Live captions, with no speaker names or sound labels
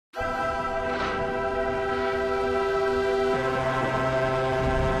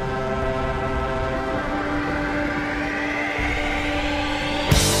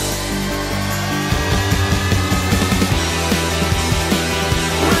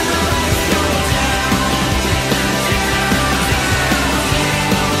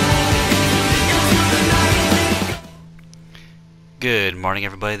morning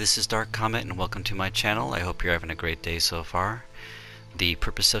everybody, this is Dark Comet and welcome to my channel. I hope you're having a great day so far. The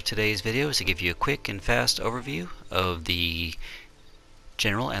purpose of today's video is to give you a quick and fast overview of the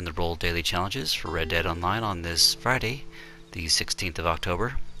general and the role daily challenges for Red Dead Online on this Friday, the 16th of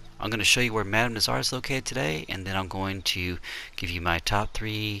October. I'm going to show you where Madam Nazar is located today, and then I'm going to give you my top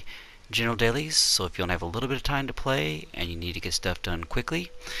 3 general dailies. So if you only have a little bit of time to play and you need to get stuff done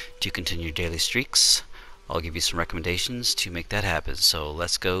quickly to continue your daily streaks, I'll give you some recommendations to make that happen. So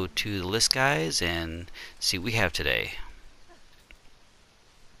let's go to the list, guys, and see what we have today.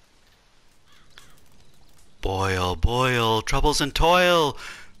 Boil, boil, troubles and toil.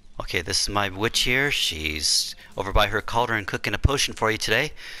 Okay, this is my witch here. She's over by her cauldron cooking a potion for you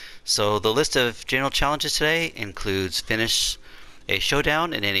today. So the list of general challenges today includes finish a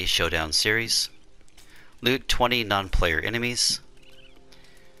showdown in any showdown series, loot 20 non-player enemies,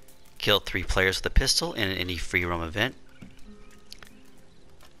 kill 3 players with a pistol in any free roam event,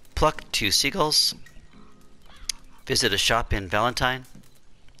 pluck 2 seagulls, visit a shop in Valentine,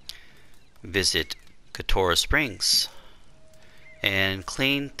 visit Cottora Springs, and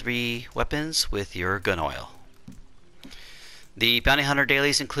clean 3 weapons with your gun oil. The bounty hunter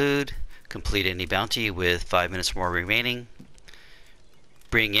dailies include complete any bounty with 5 minutes more remaining,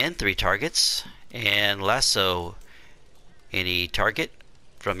 bring in 3 targets, and lasso any target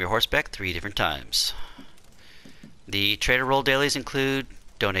from your horseback 3 different times. The trader role dailies include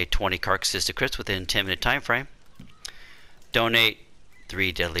donate 20 carcasses to crypts within 10-minute time frame, donate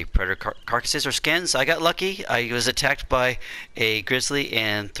 3 deadly predator carcasses or skins. I got lucky. I was attacked by a grizzly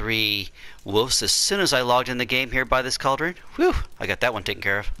and 3 wolves as soon as I logged in the game here by this cauldron. Whew, I got that one taken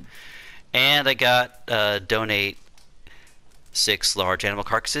care of. And I got donate 6 large animal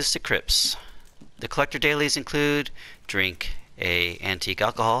carcasses to crypts. The collector dailies include drink a antique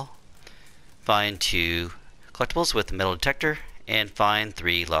alcohol, find 2 collectibles with a metal detector, and find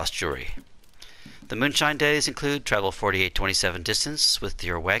 3 lost jewelry. The moonshine dailies include travel 4827 distance with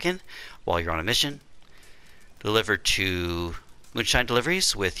your wagon while you're on a mission, deliver 2 moonshine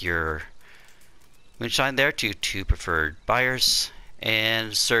deliveries with your moonshine there to 2 preferred buyers,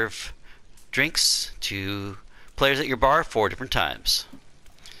 and serve drinks to players at your bar 4 different times.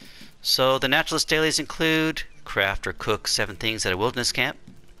 So the naturalist dailies include craft or cook 7 things at a wilderness camp,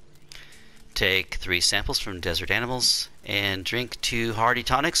 take 3 samples from desert animals, and drink 2 hearty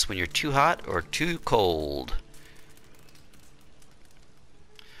tonics when you're too hot or too cold.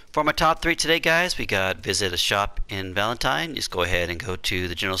 For my top 3 today, guys, we got visit a shop in Valentine. Just go ahead and go to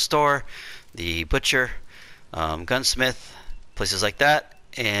the general store, the butcher, gunsmith, places like that,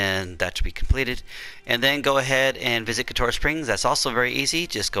 and that should be completed. And then go ahead and visit Cottora Springs. That's also very easy.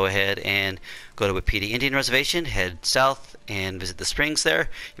 Just go ahead and go to Wapiti Indian Reservation, head south and visit the springs there.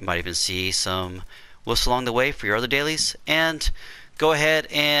 You might even see some wolves along the way for your other dailies. And go ahead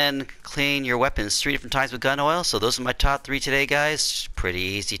and clean your weapons 3 different times with gun oil. So those are my top 3 today, guys. Pretty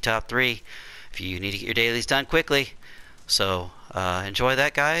easy top 3 if you need to get your dailies done quickly. So enjoy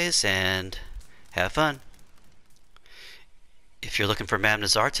that, guys, and have fun. If you're looking for Madam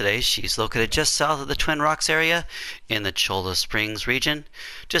Nazar today, she's located just south of the Twin Rocks area in the Cholla Springs region.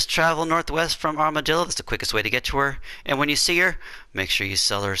 Just travel northwest from Armadillo. That's the quickest way to get to her. And when you see her, make sure you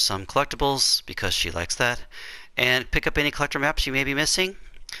sell her some collectibles because she likes that. And pick up any collector maps you may be missing.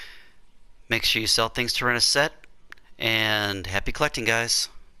 Make sure you sell things to rent a set. And happy collecting, guys.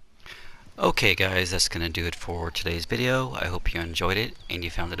 Okay, guys, that's going to do it for today's video. I hope you enjoyed it and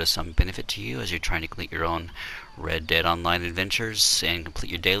you found it of some benefit to you as you're trying to complete your own Red Dead Online adventures and complete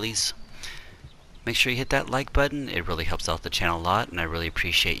your dailies. Make sure you hit that like button. It really helps out the channel a lot, and I really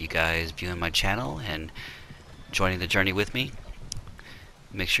appreciate you guys viewing my channel and joining the journey with me.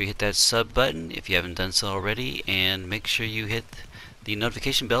 Make sure you hit that sub button if you haven't done so already, and make sure you hit the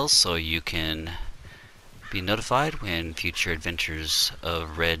notification bell so you can be notified when future adventures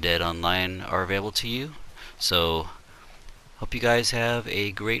of Red Dead Online are available to you. So hope you guys have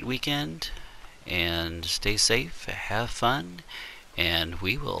a great weekend and stay safe, have fun, and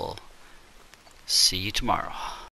we will see you tomorrow.